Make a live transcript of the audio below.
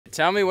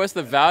Tell me, what's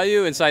the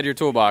value inside your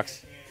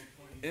toolbox?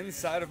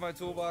 Inside of my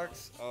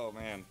toolbox, oh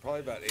man,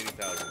 probably about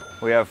 80,000.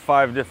 We have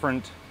 5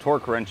 different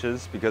torque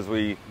wrenches because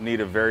we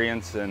need a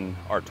variance in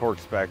our torque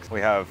specs.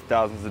 We have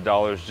thousands of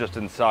dollars just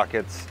in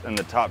sockets in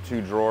the top 2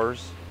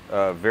 drawers,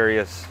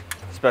 various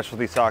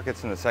specialty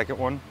sockets in the second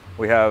one.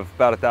 We have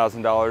about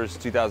 $1,000,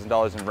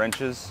 $2,000 in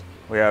wrenches.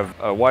 We have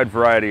a wide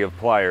variety of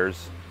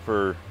pliers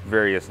for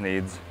various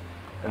needs.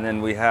 And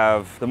then we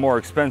have the more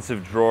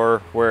expensive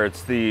drawer where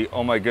it's the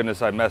 "oh my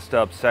goodness, I messed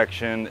up"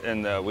 section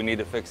and the "we need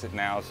to fix it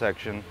now"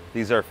 section.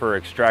 These are for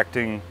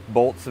extracting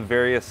bolts of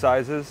various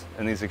sizes,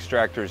 and these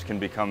extractors can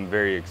become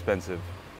very expensive.